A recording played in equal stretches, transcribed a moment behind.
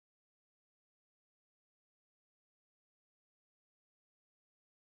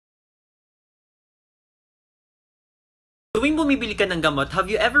Tuwing bumibili ka ng gamot, have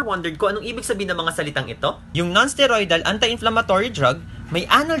you ever wondered kung anong ibig sabihin ng mga salitang ito? Yung non-steroidal anti-inflammatory drug, may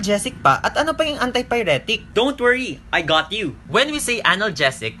analgesic pa, at ano pa yung antipyretic? Don't worry, I got you! When we say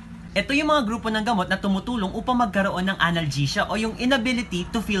analgesic, ito yung mga grupo ng gamot na tumutulong upang magkaroon ng analgesia o yung inability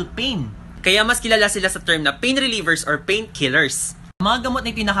to feel pain. Kaya mas kilala sila sa term na pain relievers or painkillers. Mga gamot na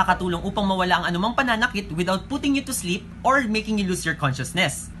ito nakakatulong upang mawala ang anumang pananakit without putting you to sleep or making you lose your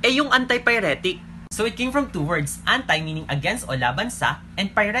consciousness. Yung antipyretic. So it came from two words, anti meaning against o laban sa,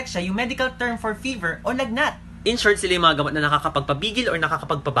 and pyrexia yung medical term for fever o lagnat. In short, sila yung mga gamot na nakakapagpabigil or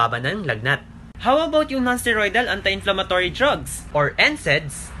nakakapagpababa ng lagnat. How about yung non-steroidal anti-inflammatory drugs or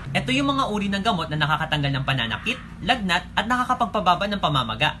NSAIDs? Ito yung mga uri ng gamot na nakakatanggal ng pananakit, lagnat, at nakakapagpababa ng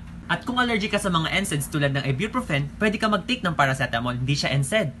pamamaga. At kung allergic ka sa mga NSAIDs tulad ng ibuprofen, pwede ka mag-take ng paracetamol, hindi siya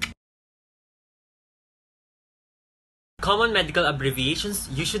NSAID. Common medical abbreviations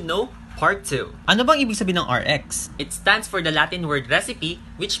you should know, Part 2. Ano bang ibig sabihin ng RX? It stands for the Latin word recipe,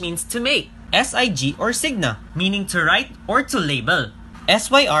 which means to make. SIG or signa, meaning to write or to label.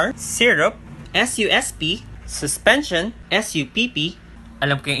 SYR, syrup. SUSP, suspension. SUPP,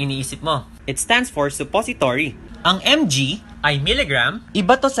 alam ko yung iniisip mo. It stands for suppository. Ang mg ay milligram,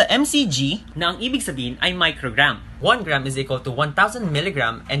 iba to sa mcg na ang ibig sabihin ay microgram. 1 gram is equal to 1,000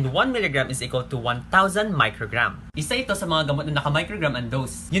 milligram and 1 milligram is equal to 1,000 microgram. Isa ito sa mga gamot na naka-microgram ang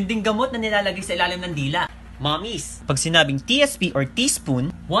dose. Yun ding gamot na nilalagay sa ilalim ng dila. Mommies, pag sinabing TSP or teaspoon,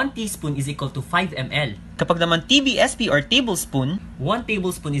 1 teaspoon is equal to 5 ml. Kapag naman TBSP or tablespoon, 1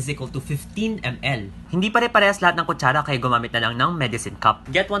 tablespoon is equal to 15 ml. Hindi pare-parehas lahat ng kutsara kaya gumamit na lang ng medicine cup.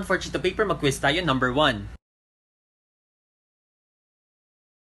 Get one for sheet of paper, mag-quiz tayo. Number 1.